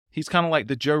He's kind of like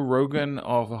the Joe Rogan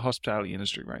of the hospitality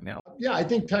industry right now. Yeah, I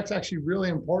think tech's actually really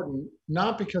important,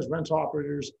 not because rental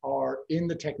operators are in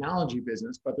the technology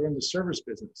business, but they're in the service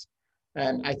business.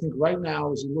 And I think right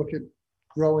now, as you look at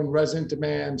growing resident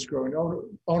demands, growing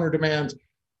owner demands,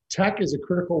 tech is a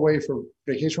critical way for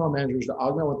vacation rental managers to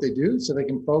augment what they do so they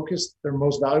can focus their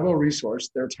most valuable resource,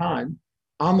 their time,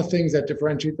 on the things that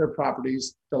differentiate their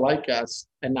properties, delight guests,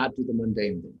 and not do the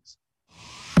mundane things.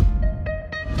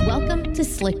 Welcome to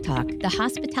Slick Talk, the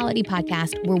hospitality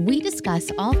podcast where we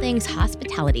discuss all things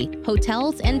hospitality,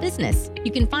 hotels, and business.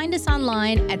 You can find us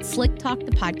online at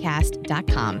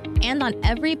slicktalkthepodcast.com and on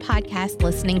every podcast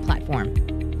listening platform.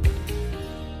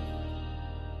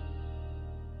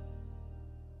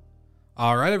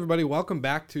 All right, everybody, welcome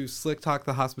back to Slick Talk,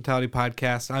 the hospitality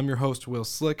podcast. I'm your host, Will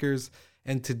Slickers,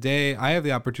 and today I have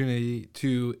the opportunity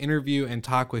to interview and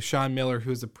talk with Sean Miller,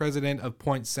 who is the president of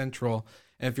Point Central.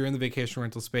 And if you're in the vacation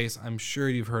rental space, I'm sure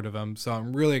you've heard of him. So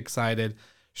I'm really excited.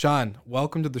 Sean,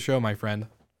 welcome to the show, my friend.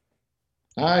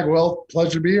 Hi, Will.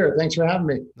 Pleasure to be here. Thanks for having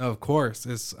me. Of course.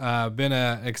 It's been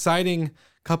an exciting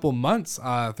couple months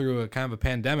through a kind of a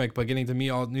pandemic, but getting to meet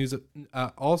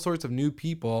all sorts of new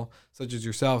people, such as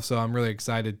yourself. So I'm really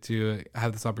excited to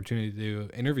have this opportunity to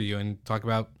interview you and talk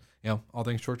about, all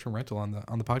things short-term rental on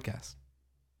the podcast.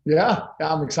 Yeah,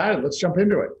 I'm excited. Let's jump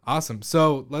into it. Awesome.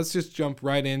 So let's just jump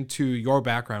right into your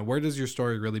background. Where does your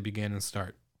story really begin and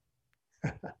start?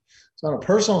 So on a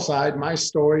personal side, my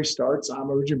story starts,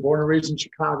 I'm originally born and raised in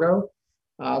Chicago.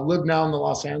 Lived now in the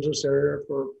Los Angeles area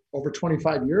for over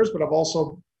 25 years, but I've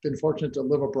also been fortunate to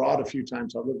live abroad a few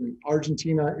times. I've lived in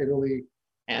Argentina, Italy,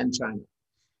 and China.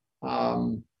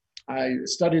 I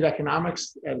studied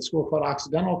economics at a school called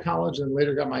Occidental College and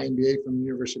later got my MBA from the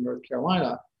University of North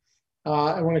Carolina.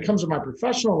 And when it comes to my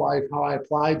professional life, how I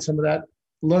applied some of that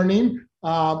learning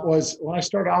was when I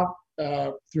started out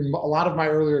through a lot of my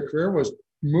earlier career was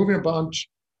moving a bunch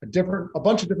of different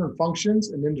functions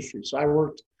and industries. So I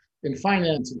worked in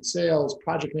finance and sales,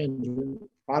 project management,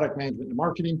 product management, and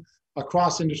marketing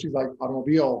across industries like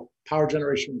automobile, power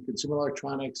generation, consumer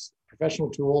electronics, professional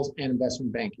tools, and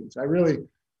investment banking. So I really,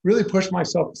 really pushed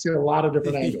myself to see a lot of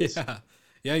different angles.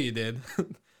 Yeah, you did.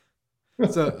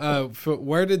 So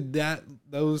where did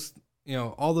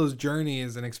all those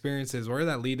journeys and experiences, where did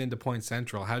that lead into Point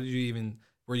Central? How did you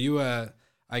were you the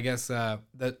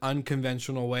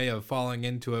unconventional way of falling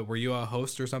into it? Were you a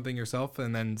host or something yourself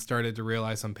and then started to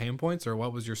realize some pain points, or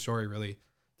what was your story really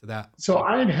to that? So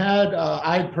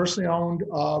I personally owned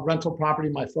a rental property.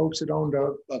 My folks had owned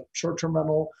a short-term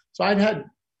rental. So had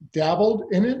dabbled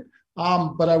in it,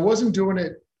 but I wasn't doing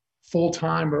it full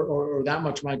time or that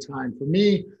much of my time. For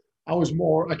me, I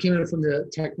came in from the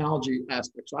technology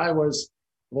aspect. So I've always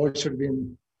sort of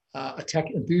been a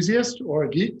tech enthusiast or a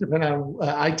geek, depending on,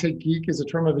 I take geek as a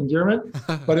term of endearment,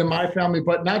 but in my family,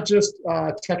 but not just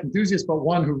a tech enthusiast, but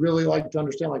one who really liked to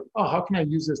understand how can I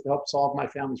use this to help solve my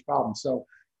family's problems? So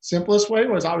simplest way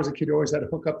was I was a kid who always had to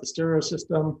hook up the stereo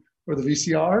system or the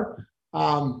VCR.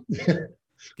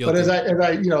 But as I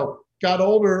got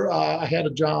older, I had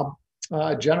a job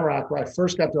Generac, where I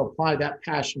first got to apply that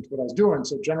passion to what I was doing.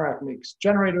 So Generac makes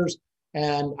generators,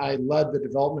 and I led the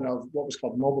development of what was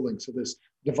called MobileLink. So this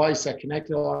device that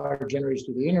connected all our generators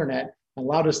to the internet and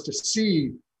allowed us to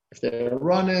see if they're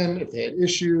running, if they had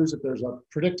issues, if there's a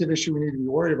predictive issue we need to be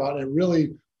worried about. And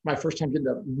really, my first time getting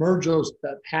to merge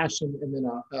that passion and then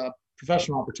a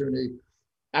professional opportunity.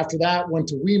 After that, went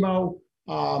to Wemo,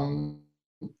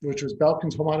 which was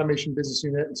Belkin's home automation business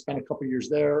unit, and spent a couple of years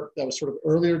there. That was sort of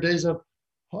earlier days of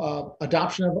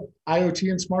adoption of IoT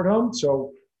and smart home.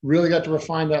 So really got to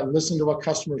refine that, listen to what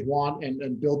customers want,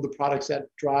 and build the products that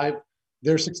drive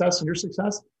their success and your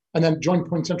success. And then joined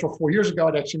Point Central 4 years ago.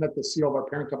 I'd actually met the CEO of our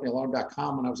parent company,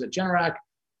 Alarm.com, when I was at Generac.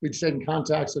 We'd stayed in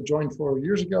contact, so joined 4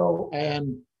 years ago,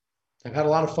 and I've had a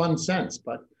lot of fun since.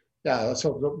 But yeah,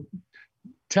 so the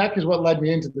tech is what led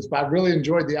me into this. But I really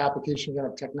enjoyed the application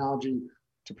of technology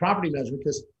to property management,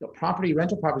 because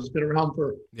rental property has been around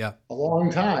for a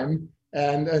long time.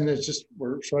 And it's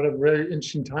we're sort of a very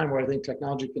interesting time where I think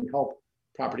technology can help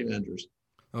property managers.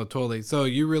 Oh, totally. So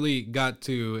you really got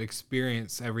to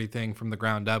experience everything from the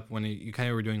ground up when you kind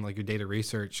of were doing your data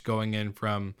research, going in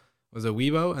from, was it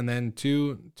Wemo and then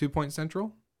to Point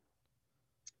Central?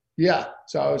 Yeah.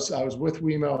 So I was with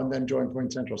Wemo and then joined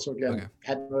Point Central. So again,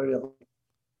 hadn't really have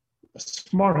a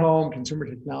smart home, consumer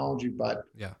technology, but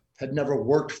had never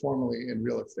worked formally in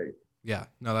real estate. Yeah,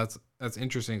 no, that's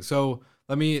interesting. So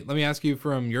let me ask you,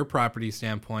 from your property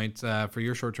standpoint, for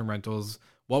your short-term rentals,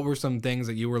 what were some things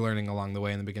that you were learning along the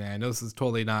way in the beginning? I know this is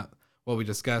totally not what we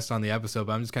discussed on the episode,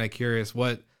 but I'm just kind of curious,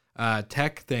 what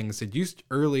tech things did you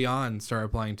early on start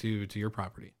applying to your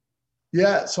property?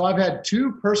 Yeah, so I've had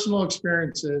two personal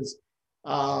experiences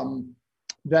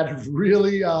that have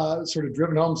really sort of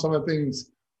driven home some of the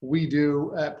things we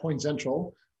do at Point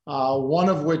Central. One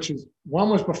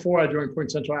was before I joined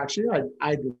Point Central. Actually,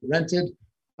 I rented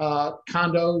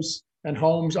condos and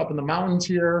homes up in the mountains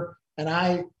here, and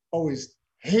I always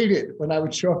hated when I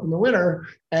would show up in the winter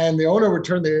and the owner would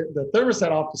turn the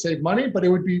thermostat off to save money, but it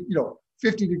would be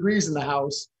 50 degrees in the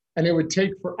house, and it would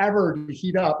take forever to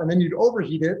heat up, and then you'd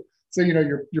overheat it. So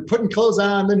you're putting clothes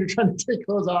on, then you're trying to take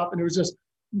clothes off, and it was just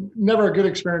never a good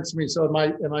experience to me. So in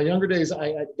my younger days,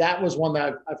 that was one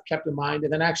that I've kept in mind.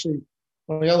 And then actually,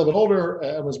 when I got a little bit older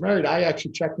and was married, I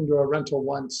actually checked into a rental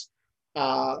once.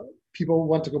 People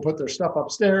went to go put their stuff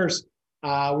upstairs.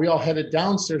 We all headed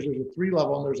downstairs. There's a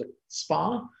 3-level and there's a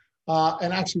spa.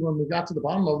 And actually, when we got to the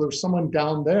bottom level, there was someone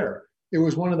down there. It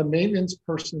was one of the maintenance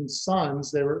person's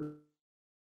sons. They were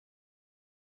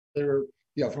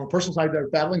from a personal side, they're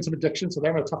battling some addiction, so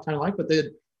they're having a tough time in life, but they had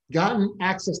gotten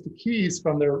access to keys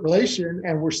from their relation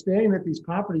and were staying at these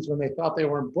properties when they thought they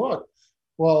weren't booked.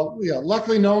 Well,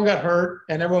 luckily no one got hurt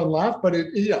and everyone left, but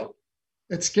it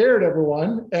scared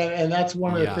everyone. And that's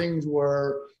one of the things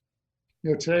where,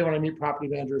 today when I meet property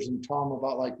managers and tell them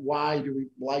about like, why do we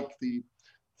like the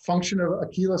function of a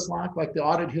keyless lock, like the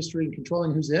audit history and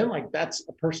controlling who's in, like that's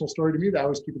a personal story to me that I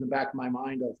always keep in the back of my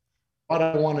mind of, why do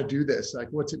I want to do this? Like,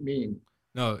 what's it mean?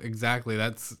 No, exactly.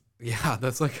 That's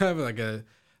like kind of like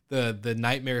the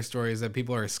nightmare stories that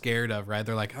people are scared of, right?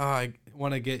 They're like, oh, I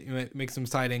want to make some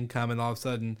side income, and all of a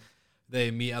sudden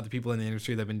they meet other people in the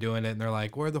industry that have been doing it, and they're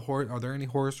like, are there any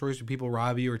horror stories? Do people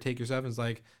rob you or take your stuff? And it's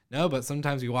like, no, but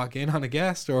sometimes you walk in on a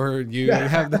guest or you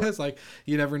have this, like,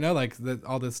 you never know, like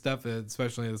all this stuff,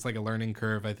 especially it's like a learning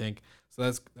curve, I think. So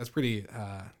that's pretty,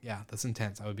 that's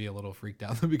intense. I would be a little freaked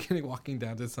out in the beginning walking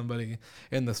down to somebody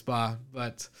in the spa,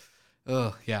 but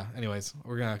anyways,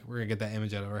 we're gonna get that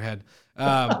image out of our head.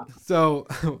 So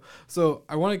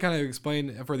I want to kind of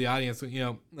explain for the audience,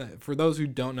 for those who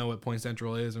don't know what Point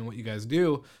Central is and what you guys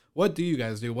do, what do you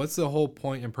guys do? What's the whole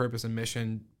point and purpose and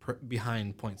mission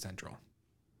behind Point Central?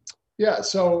 Yeah,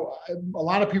 so a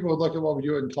lot of people would look at what we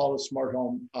do and call it a smart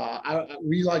home.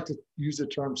 We like to use the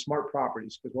term smart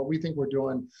properties because what we think we're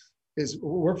doing is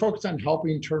we're focused on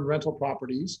helping turn rental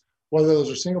properties, whether those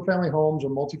are single family homes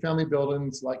or multifamily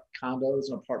buildings like condos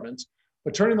and apartments,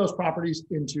 but turning those properties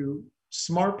into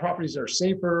smart properties that are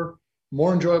safer,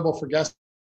 more enjoyable for guests,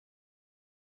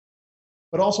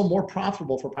 but also more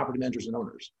profitable for property managers and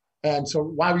owners. And so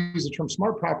why we use the term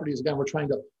smart properties, again, we're trying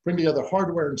to bring together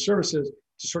hardware and services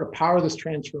to sort of power this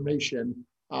transformation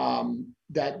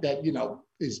that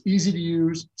is easy to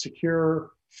use,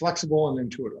 secure, flexible, and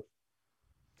intuitive.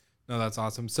 No, that's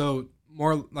awesome. So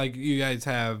more like you guys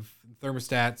have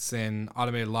thermostats and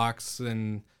automated locks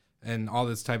and all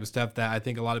this type of stuff that I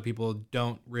think a lot of people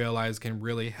don't realize can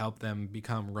really help them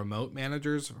become remote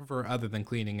managers for other than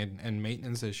cleaning and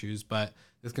maintenance issues, but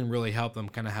this can really help them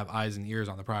kind of have eyes and ears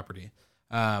on the property.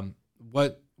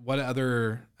 What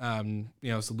other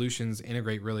solutions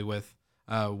integrate really with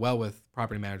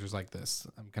property managers like this?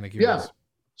 I'm kind of curious. Yeah.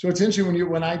 So it's interesting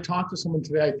when I talk to someone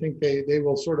today, I think they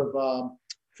will sort of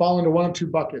fall into one of two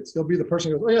buckets. They'll be the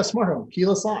person who goes, oh yeah, smart home,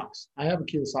 keyless locks. I have a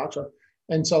keyless lock.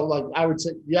 And so like, I would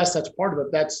say, yes, that's part of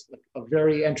it. That's a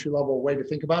very entry-level way to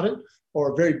think about it,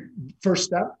 or a very first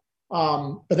step.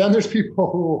 But then there's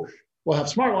people who will have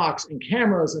smart locks and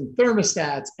cameras and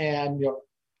thermostats and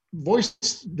voice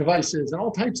devices and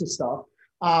all types of stuff,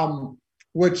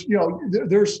 which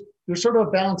there's sort of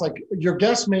a balance. Like your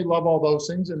guests may love all those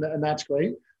things, and that's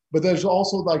great. But there's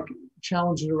also like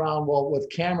challenges around, with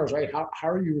cameras, right? How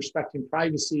are you respecting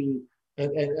privacy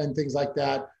and things like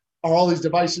that? Are all these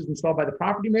devices installed by the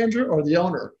property manager or the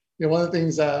owner? One of the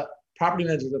things property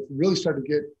managers have really started to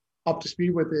get up to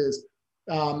speed with is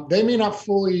they may not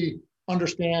fully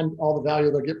understand all the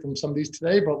value they'll get from some of these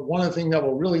today, but one of the things that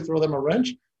will really throw them a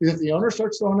wrench is if the owner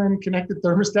starts throwing in connected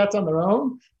thermostats on their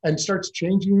own and starts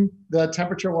changing the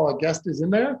temperature while a guest is in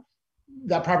there,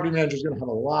 that property manager is going to have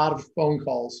a lot of phone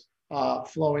calls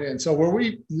flowing in. So where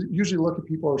we usually look at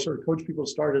people or sort of coach people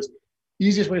to start is,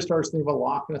 easiest way to start is think of a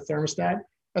lock and a thermostat.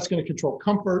 That's going to control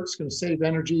comfort. It's going to save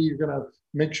energy. You're going to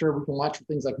make sure we can watch for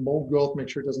things like mold growth, make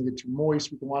sure it doesn't get too moist.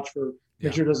 We can watch for,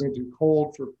 make sure it doesn't get too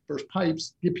cold, for burst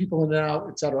pipes, get people in and out,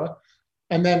 et cetera.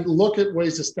 And then look at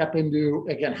ways to step into,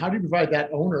 again, how do you provide that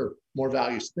owner more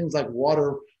value? So things like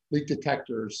water leak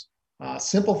detectors,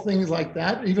 simple things like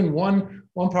that. Even one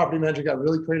property manager got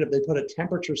really creative. They put a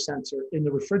temperature sensor in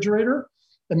the refrigerator.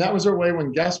 And that was their way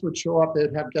when guests would show up,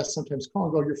 they'd have guests sometimes call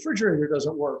and go, your refrigerator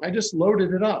doesn't work. I just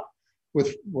loaded it up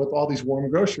with all these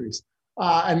warm groceries.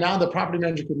 And now the property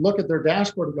manager could look at their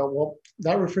dashboard and go, well,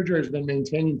 that refrigerator has been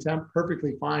maintaining temp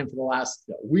perfectly fine for the last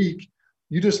week.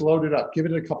 You just load it up, give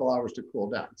it a couple hours to cool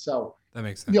down. So that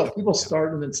makes sense. People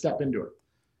start and then step into it.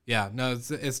 Yeah, no,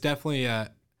 it's definitely, I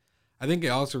think it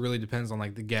also really depends on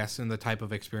like the guest and the type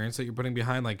of experience that you're putting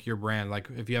behind like your brand. Like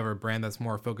if you have a brand that's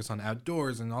more focused on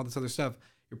outdoors and all this other stuff,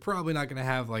 you're probably not going to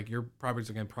have like your properties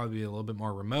are going to probably be a little bit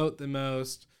more remote than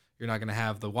most. You're not going to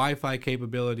have the Wi-Fi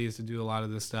capabilities to do a lot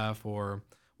of this stuff or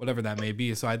whatever that may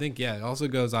be. So I think, yeah, it also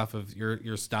goes off of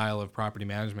your style of property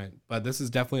management. But this is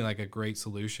definitely like a great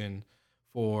solution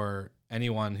for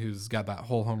anyone who's got that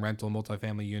whole home rental,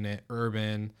 multifamily unit,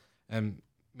 urban, and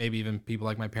maybe even people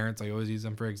like my parents. I always use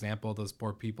them for example. Those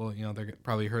poor people, they're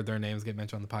probably heard their names get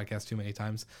mentioned on the podcast too many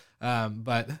times.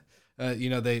 But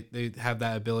they have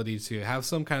that ability to have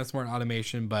some kind of smart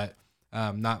automation, but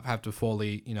not have to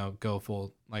fully, go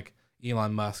full like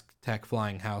Elon Musk tech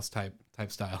flying house type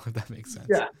style, if that makes sense.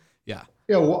 Yeah.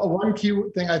 One key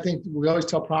thing I think we always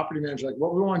tell property managers, like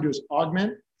what we want to do is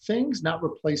augment things, not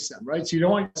replace them, right? So you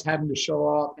don't want us having to show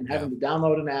up and having to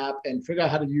download an app and figure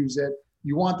out how to use it.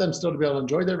 You want them still to be able to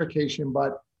enjoy their vacation,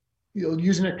 but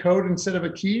using a code instead of a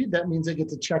key, that means they get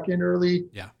to check in early.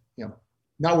 Yeah.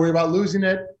 Not worry about losing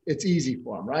it. It's easy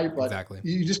for them, right? But exactly.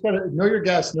 You just got to know your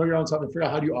guests, know your own stuff, and figure out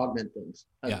how do you augment things.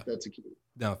 That's a key.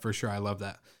 No, for sure. I love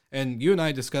that. And you and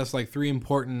I discussed like 3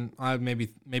 important, maybe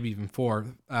even 4,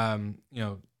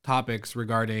 topics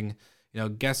regarding,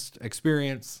 guest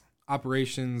experience,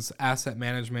 operations, asset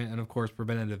management, and of course,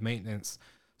 preventative maintenance.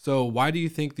 So why do you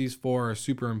think these 4 are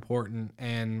super important,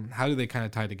 and how do they kind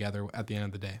of tie together at the end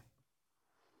of the day?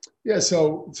 Yeah.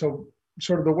 So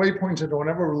sort of the waypoints into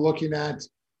whenever we're looking at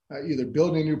either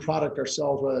building a new product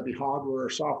ourselves, whether it be hardware or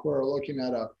software, or looking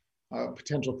at a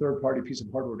potential third-party piece of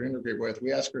hardware to integrate with,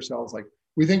 we ask ourselves, like,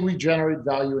 we think we generate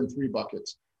value in 3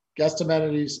 buckets: guest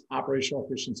amenities, operational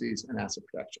efficiencies, and asset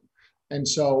protection. And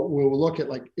so we'll look at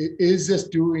like, is this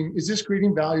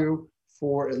creating value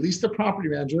for at least the property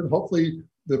manager, and hopefully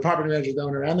the property manager, the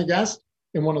owner, and the guest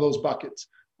in one of those buckets.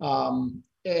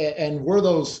 And where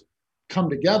those come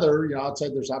together,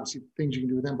 outside there's obviously things you can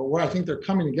do with them, but where I think they're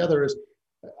coming together is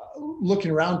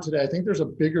looking around today. I think there's a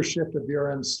bigger shift of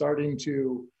VRMs starting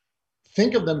to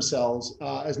think of themselves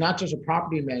as not just a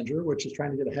property manager, which is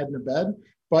trying to get ahead in the bed,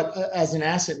 but as an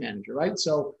asset manager, right?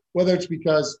 So whether it's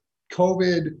because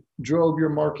COVID drove your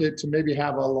market to maybe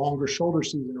have a longer shoulder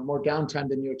season or more downtime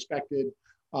than you expected,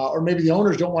 or maybe the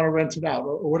owners don't want to rent it out,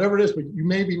 or whatever it is, but you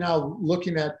may be now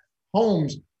looking at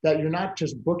homes that you're not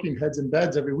just booking heads and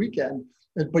beds every weekend,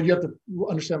 but you have to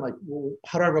understand, like, well,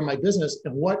 how do I run my business,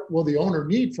 and what will the owner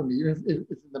need from me? If in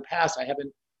the past I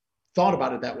haven't thought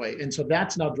about it that way, and so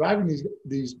that's now driving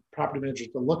these property managers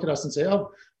to look at us and say,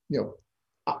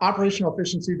 operational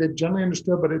efficiency they've generally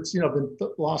understood, but it's been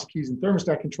lost keys and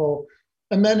thermostat control,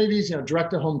 amenities,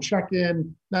 direct to home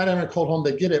check-in, not in a cold home,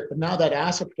 they get it, but now that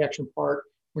asset protection part,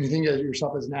 when you think of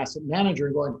yourself as an asset manager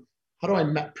and going, how do I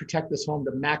protect this home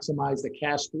to maximize the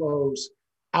cash flows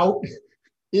out,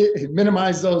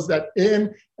 minimize those that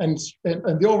in, and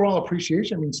the overall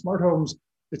appreciation? I mean, smart homes,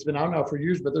 it's been out now for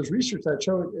years, but there's research that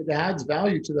shows it adds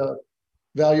value to the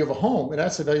value of a home. It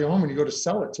adds the value of a home when you go to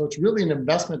sell it. So it's really an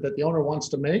investment that the owner wants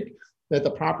to make, that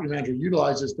the property manager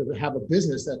utilizes to have a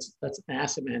business that's an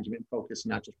asset management focused,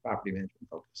 not just property management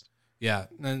focused. Yeah.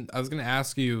 And I was going to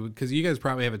ask you, because you guys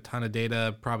probably have a ton of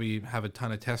data, probably have a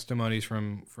ton of testimonies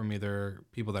from either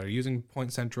people that are using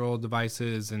Point Central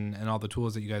devices and all the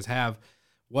tools that you guys have.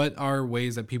 What are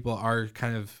ways that people are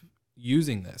kind of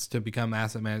using this to become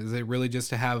asset managers? Is it really just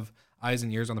to have eyes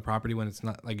and ears on the property when it's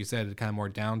not, like you said, kind of more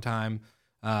downtime,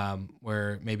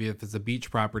 where maybe if it's a beach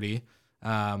property,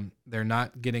 they're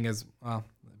not getting as well.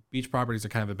 Beach properties are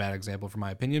kind of a bad example for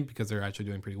my opinion, because they're actually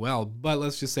doing pretty well. But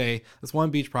let's just say this one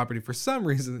beach property for some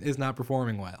reason is not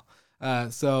performing well.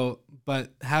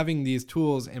 But having these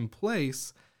tools in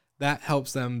place, that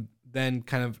helps them then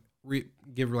kind of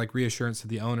give like reassurance to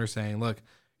the owner, saying, look,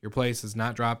 your place is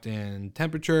not dropped in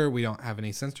temperature. We don't have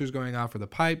any sensors going off for the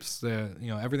pipes.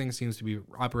 Everything seems to be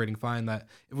operating fine. That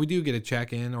if we do get a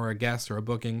check-in or a guest or a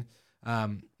booking,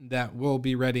 that will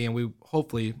be ready, and we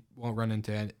hopefully won't run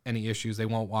into any issues. They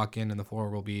won't walk in and the floor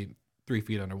will be 3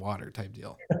 feet underwater type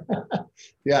deal.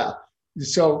 Yeah.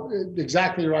 So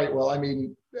exactly right. Well, I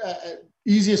mean,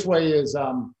 easiest way is,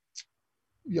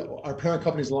 our parent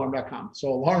company is Alarm.com. So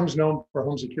Alarm's known for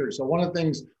home security. So one of the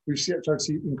things we've started to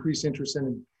see increased interest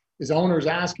in is owners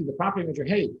asking the property manager,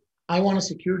 hey, I want a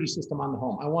security system on the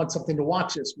home. I want something to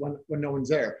watch this when no one's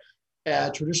there. A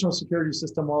traditional security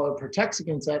system, while it protects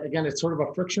against that, again, it's sort of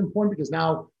a friction point, because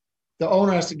now the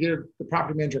owner has to give the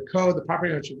property manager code. The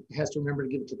property manager has to remember to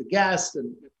give it to the guest.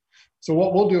 And So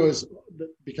what we'll do is,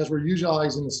 because we're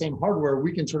utilizing the same hardware,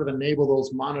 we can sort of enable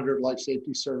those monitored life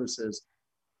safety services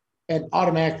and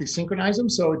automatically synchronize them.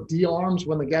 So it de-arms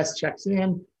when the guest checks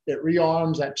in, it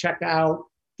rearms at checkout.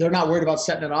 They're not worried about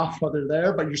setting it off while they're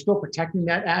there, but you're still protecting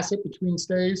that asset between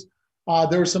stays.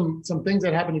 There were some things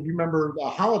that happened. If you remember the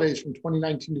holidays from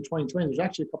 2019 to 2020, there's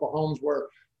actually a couple of homes where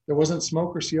there wasn't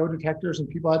smoke or CO detectors and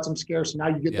people had some scares. So now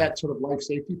you get that sort of life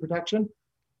safety protection.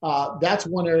 That's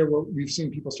one area where we've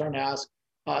seen people starting to ask.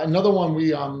 Another one,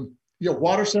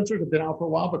 water sensors have been out for a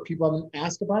while, but people haven't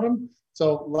asked about them.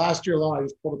 So last year alone, I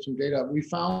just pulled up some data. We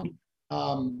found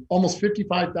almost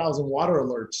 55,000 water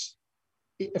alerts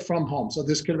from home. So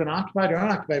this could have been occupied or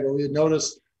unoccupied, but we had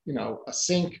noticed, a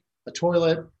sink, a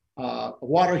toilet, a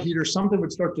water heater, something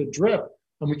would start to drip,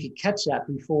 and we could catch that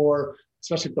before,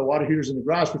 especially if the water heater's in the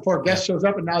garage, before a guest shows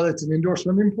up, and now that it's an indoor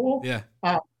swimming pool. Yeah.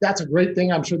 That's a great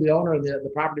thing. I'm sure the owner and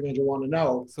the property manager want to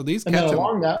know. So these and then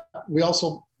along that, we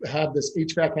also have this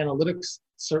HVAC analytics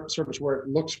service where it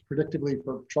looks predictively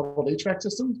for troubled HVAC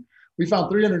systems. We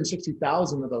found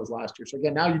 360,000 of those last year. So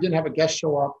again, now you didn't have a guest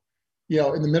show up,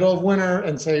 in the middle of winter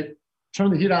and say,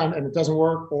 turn the heat on and it doesn't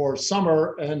work, or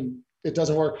summer and it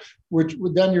doesn't work, which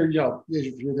then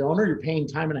if you're the owner, you're paying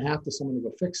time and a half to someone to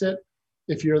go fix it.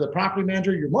 If you're the property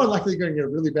manager, you're more likely going to get a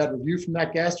really bad review from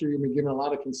that guest, or you're going to be given a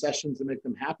lot of concessions to make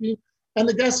them happy. And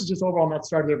the guest is just overall not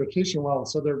starting their vacation well,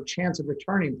 so their chance of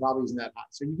returning probably isn't that high.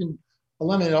 So you can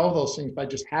eliminate all those things by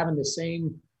just having the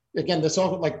same, again, this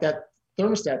all like that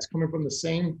thermostat's coming from the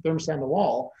same thermostat on the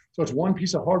wall. So it's one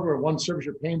piece of hardware, one service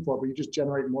you're paying for, but you just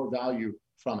generate more value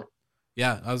from it.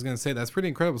 Yeah, I was going to say, that's pretty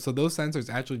incredible. So those sensors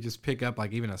actually just pick up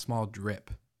like even a small drip.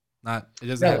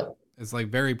 It's like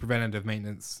very preventative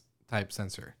maintenance type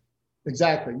sensor.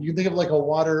 Exactly. You can think of like a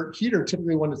water heater.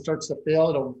 Typically when it starts to fail,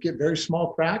 it'll get very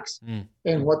small cracks.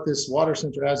 And what this water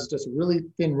sensor has is just a really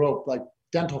thin rope, like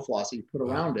dental floss that you put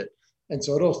around it. And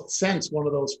so it'll sense one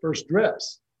of those first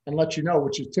drips and let you know,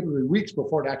 which is typically weeks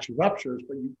before it actually ruptures.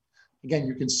 But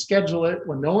you can schedule it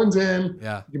when no one's in.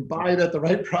 Yeah. You can buy it at the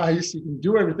right price. You can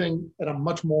do everything in a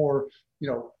much more,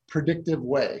 predictive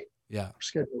way. Yeah.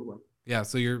 Scheduled way. Yeah.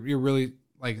 So you're really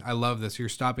like, I love this. You're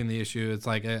stopping the issue. It's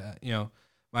like,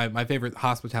 my favorite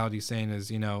hospitality saying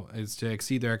is, is to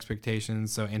exceed their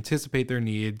expectations. So anticipate their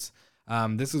needs.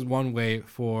 This is one way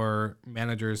for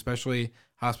managers, especially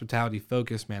hospitality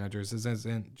focused managers. This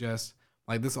isn't just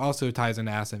like, this also ties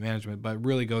into asset management, but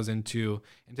really goes into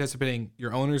anticipating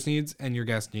your owner's needs and your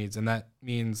guest needs. And that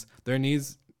means their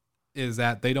needs is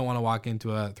that they don't want to walk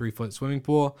into a 3-foot swimming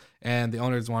pool, and the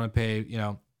owners want to pay,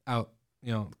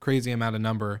 crazy amount of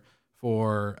number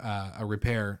for a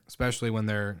repair, especially when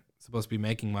they're supposed to be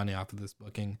making money off of this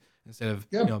booking instead of,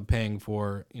 paying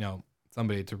for,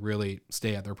 somebody to really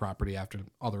stay at their property after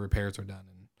all the repairs are done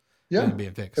and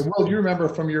being fixed. And Will, you remember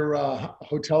from your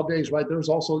hotel days, right? There was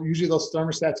also usually those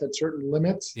thermostats had certain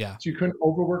limits. Yeah. So you couldn't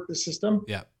overwork the system.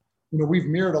 Yeah. We've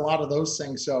mirrored a lot of those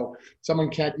things. So someone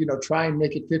can't, try and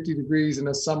make it 50 degrees in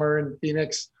the summer in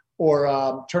Phoenix,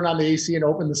 or turn on the AC and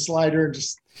open the slider and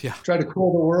just try to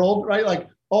cool the world, right? Like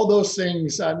all those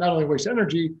things not only waste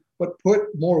energy, but put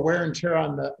more wear and tear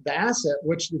on the asset,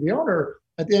 which the owner,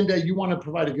 at the end of the day, you want to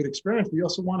provide a good experience, but you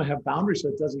also want to have boundaries so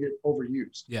it doesn't get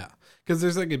overused. Yeah. Because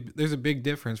there's a big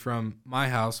difference from my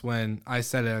house when I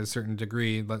set it at a certain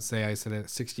degree. Let's say I set it at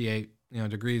 68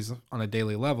 degrees on a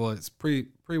daily level. It's pretty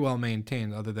well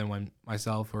maintained, other than when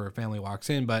myself or a family walks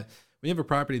in. But when you have a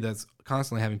property that's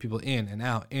constantly having people in and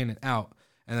out, and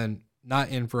then not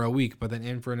in for a week, but then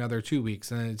in for another 2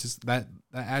 weeks, and it's just that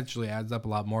actually adds up a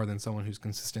lot more than someone who's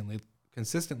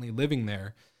consistently living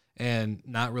there and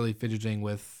not really fidgeting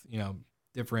with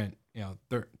different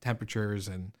temperatures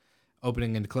and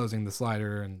opening and closing the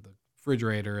slider and the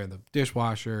refrigerator and the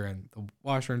dishwasher and the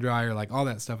washer and dryer, like all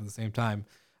that stuff at the same time.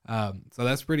 So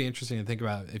that's pretty interesting to think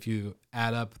about if you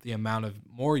add up the amount of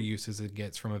more uses it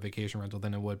gets from a vacation rental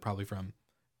than it would probably from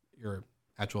your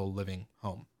actual living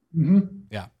home. Mm-hmm.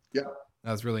 Yeah. Yeah.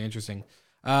 That's really interesting.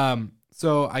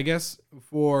 So I guess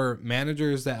for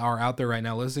managers that are out there right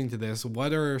now listening to this,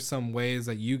 what are some ways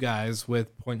that you guys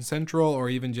with Point Central, or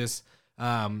even just,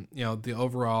 the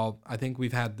overall, I think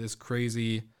we've had this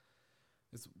crazy,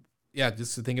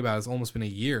 just to think about it, it's almost been a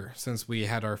year since we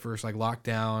had our first like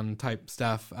lockdown type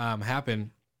stuff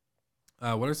happen.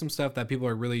 What are some stuff that people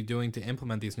are really doing to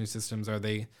implement these new systems? Are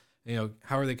they,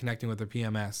 how are they connecting with their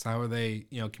PMS? How are they,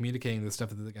 communicating this stuff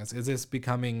to the guests? Is this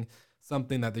becoming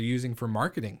something that they're using for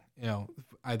marketing?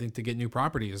 I think to get new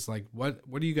properties. Like, what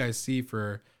do you guys see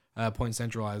for Point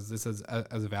Central as this as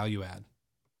a value add?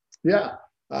 Yeah.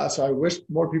 So I wish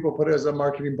more people put it as a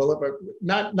marketing bullet, but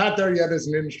not there yet as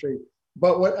an industry.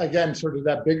 But what, again, sort of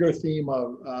that bigger theme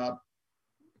of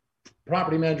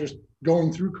property managers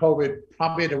going through COVID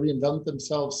probably had to reinvent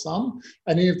themselves some.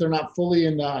 And even if they're not fully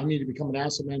in the, I need to become an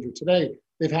asset manager today,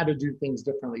 they've had to do things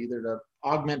differently, either to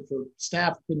augment for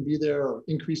staff couldn't be there or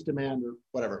increase demand or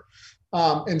whatever.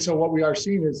 And so what we are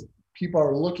seeing is people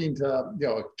are looking to,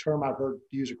 a term I've heard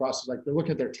used across is like, they're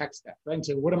looking at their tech stack, right? And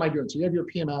saying, what am I doing? So you have your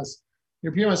PMS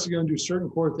is going to do certain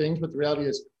core things, but the reality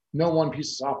is no one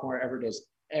piece of software ever does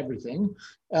everything.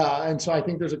 And so I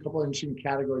think there's a couple of interesting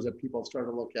categories that people have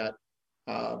started to look at.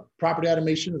 Property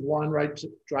automation is one, right? To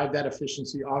drive that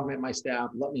efficiency, augment my staff,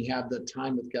 let me have the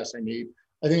time with guests I need.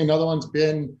 I think another one's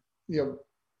been,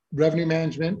 revenue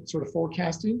management, sort of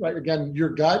forecasting, right? Again, your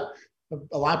gut.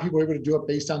 A lot of people are able to do it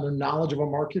based on their knowledge of a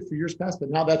market for years past, but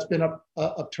now that's been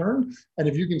upturned. And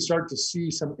if you can start to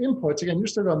see some inputs, again, you're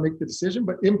still going to make the decision,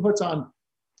 but inputs on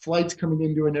flights coming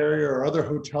into an area or other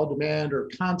hotel demand or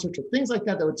concerts or things like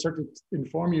that, that would start to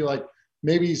inform you, like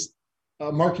maybe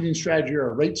a marketing strategy or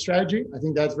a rate strategy. I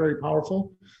think that's very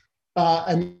powerful.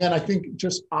 And then I think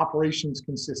just operations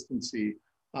consistency.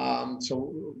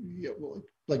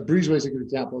 Like Breezeway is a good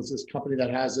example. It's this company that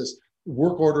has this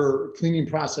work order cleaning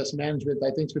process management that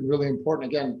I think has been really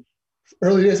important. Again,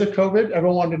 early days of COVID,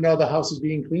 everyone wanted to know the house is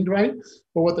being cleaned right.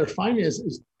 But what they're finding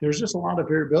is there's just a lot of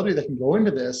variability that can go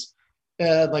into this.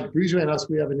 And like Breezeway and us,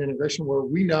 we have an integration where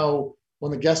we know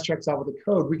when the guest checks out with the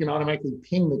code, we can automatically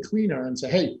ping the cleaner and say,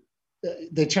 hey,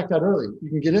 they checked out early. You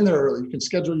can get in there early. You can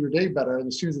schedule your day better. And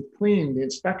as soon as it's clean, the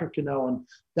inspector can know. And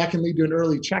that can lead to an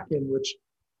early check-in, which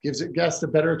gives it guests a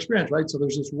better experience, right? So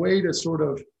there's this way to sort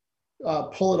of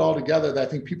pull it all together that I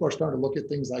think people are starting to look at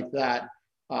things like that.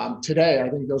 Today, I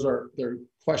think they're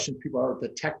questions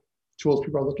the tech tools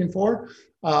people are looking for.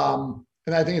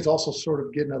 And I think it's also sort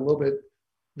of getting a little bit,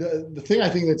 the thing I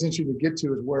think that's interesting to get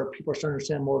to is where people are starting to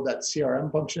understand more of that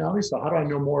CRM functionality. So how do I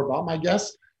know more about my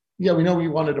guests? Yeah, we know we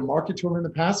wanted to market to them in the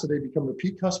past so they become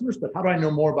repeat customers, but how do I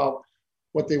know more about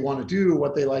what they want to do,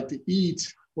 what they like to eat,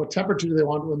 what temperature do they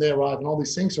want when they arrive, and all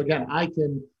these things. So again, I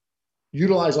can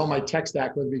utilize all my tech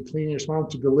stack, whether it be cleaning or smart,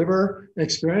 to deliver an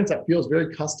experience that feels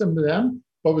very custom to them,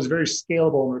 but was very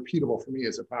scalable and repeatable for me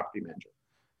as a property manager.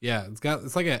 Yeah,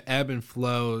 it's like an ebb and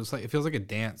flow. It's like, it feels like a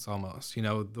dance almost,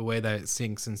 the way that it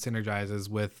syncs and synergizes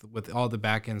with all the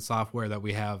back end software that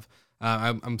we have.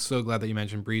 I'm so glad that you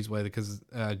mentioned Breezeway, because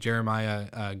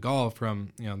Jeremiah Gall, from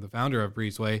the founder of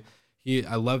Breezeway,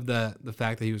 I love the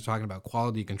fact that he was talking about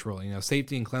quality control.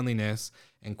 Safety and cleanliness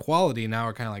and quality now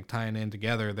are kind of like tying in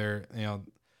together. They're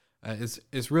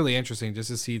it's really interesting just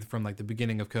to see from like the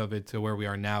beginning of COVID to where we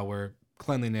are now, where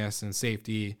cleanliness and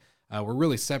safety were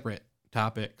really separate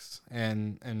topics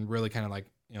and really kind of like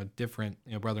different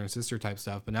brother and sister type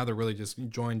stuff. But now they're really just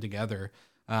joined together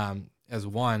as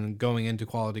one, going into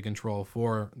quality control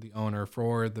for the owner,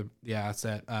 for the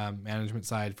asset management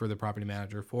side, for the property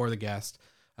manager, for the guest.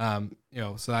 So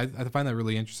I find that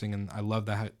really interesting, and I love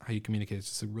that how you communicate. It's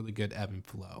just a really good ebb and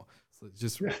flow. So it's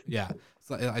just, yeah.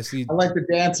 So I see. I like the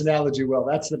dance analogy, Will.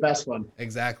 That's the best one.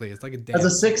 Exactly. It's like a dance.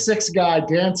 As a 6'6" guy,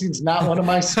 dancing's not one of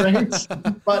my strengths,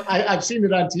 but I've seen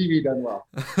it on TV done well.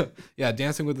 Yeah,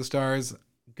 Dancing with the Stars,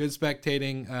 good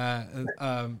spectating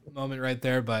moment right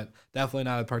there, but definitely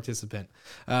not a participant.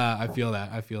 I feel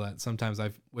that. Sometimes I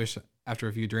wish after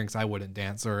a few drinks I wouldn't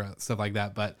dance or stuff like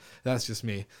that, but that's just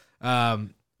me.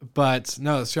 But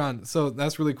no, Sean, so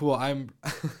that's really cool. I'm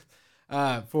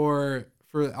for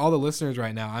all the listeners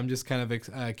right now, I'm just kind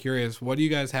of curious, what do you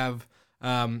guys have?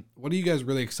 What are you guys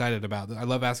really excited about? I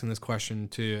love asking this question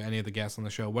to any of the guests on the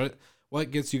show. What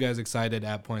gets you guys excited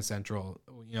at Point Central,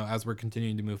 as we're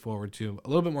continuing to move forward to a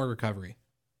little bit more recovery?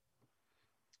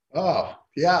 Oh,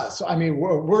 yeah. So, I mean,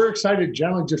 we're excited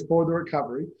generally just for the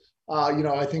recovery.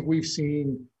 I think we've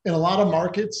seen in a lot of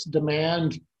markets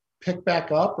demand pick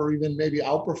back up or even maybe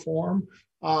outperform.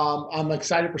 I'm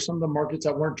excited for some of the markets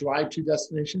that weren't drive-to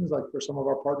destinations, like for some of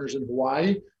our partners in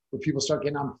Hawaii, where people start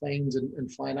getting on planes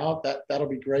and flying out. That'll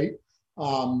be great.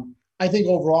 I think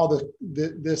overall,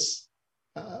 this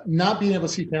not being able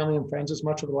to see family and friends as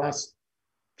much over the last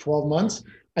 12 months,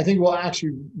 I think will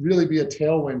actually really be a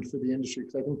tailwind for the industry,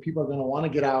 because I think people are going to want to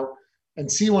get out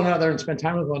and see one another and spend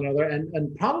time with one another,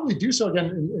 and probably do so again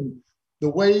in the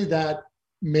way that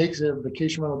makes a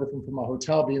vacation rental different from a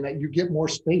hotel, being that you get more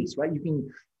space, right? You can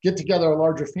get together a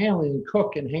larger family and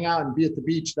cook and hang out and be at the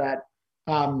beach that,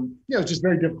 it's just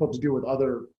very difficult to do with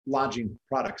other lodging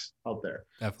products out there.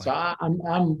 Definitely.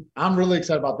 So I'm really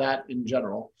excited about that in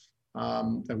general.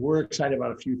 And we're excited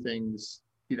about a few things,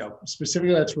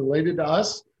 specifically that's related to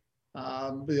us.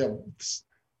 This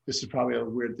is probably a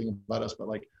weird thing about us, but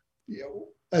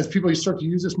as people start to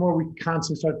use this more, we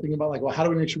constantly start thinking about like, well, how do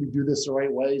we make sure we do this the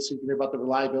right way? So you can think about the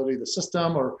reliability of the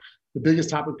system, or the biggest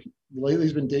topic lately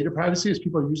has been data privacy as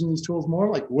people are using these tools more.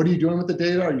 Like, what are you doing with the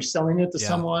data? Are you selling it to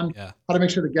someone? Yeah. How to make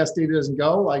sure the guest data doesn't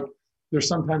go? Like, there's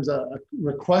sometimes a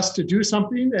request to do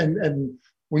something. And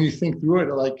when you think through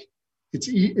it, like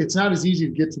it's not as easy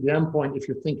to get to the endpoint if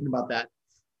you're thinking about that.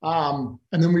 And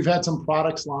then we've had some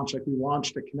products launch, like we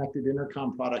launched a connected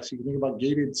intercom product. So you can think about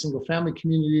gated single family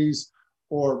communities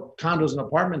or condos and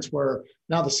apartments where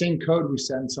now the same code we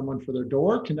send someone for their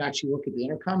door can actually look at the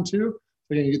intercom too.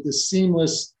 So you get this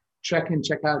seamless check-in,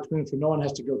 check-out experience where no one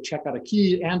has to go check out a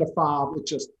key and a fob. It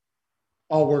just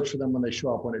all works for them when they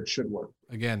show up when it should work.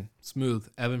 Again, smooth,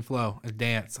 ebb and flow, a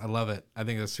dance. I love it. I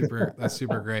think that's super, that's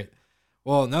super great.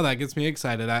 Well, no, that gets me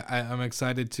excited. I'm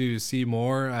excited to see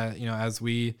more, as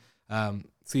we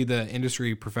see the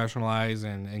industry professionalize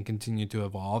and continue to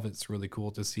evolve. It's really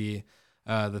cool to see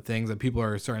the things that people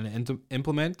are starting to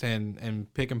implement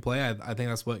and pick and play. I think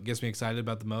that's what gets me excited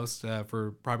about the most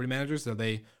for property managers, that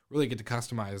they really get to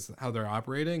customize how they're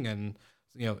operating. And,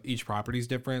 each property is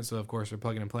different. So, of course, they're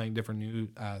plugging and playing different new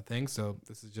things. So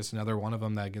this is just another one of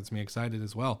them that gets me excited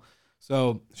as well.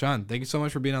 So, Sean, thank you so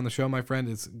much for being on the show, my friend.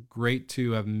 It's great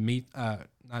to have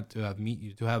to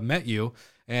have met you.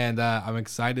 And I'm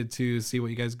excited to see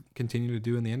what you guys continue to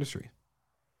do in the industry.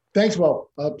 Thanks, Will.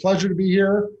 A pleasure to be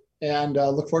here, and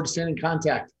look forward to staying in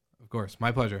contact. Of course.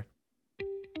 My pleasure.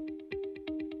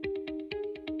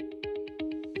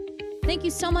 Thank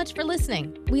you so much for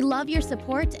listening. We love your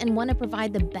support and want to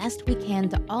provide the best we can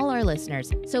to all our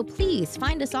listeners. So please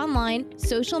find us online,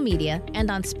 social media, and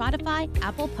on Spotify,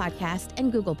 Apple Podcast, and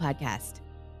Google Podcast.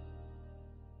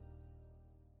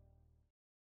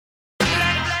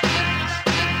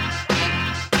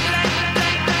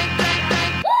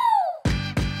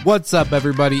 What's up,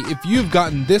 everybody? If you've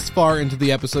gotten this far into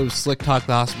the episode of Slick Talk,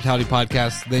 the Hospitality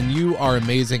Podcast, then you are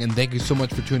amazing, and thank you so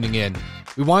much for tuning in.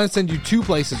 We want to send you two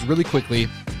places really quickly.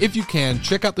 If you can,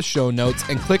 check out the show notes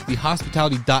and click the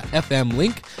hospitality.fm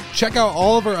link. Check out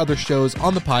all of our other shows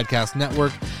on the podcast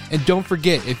network. And don't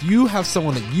forget, if you have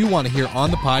someone that you want to hear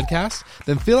on the podcast,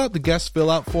 then fill out the guest fill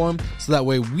out form so that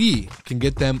way we can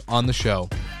get them on the show.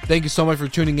 Thank you so much for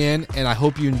tuning in, and I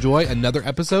hope you enjoy another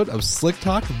episode of Slick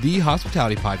Talk, the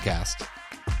Hospitality Podcast.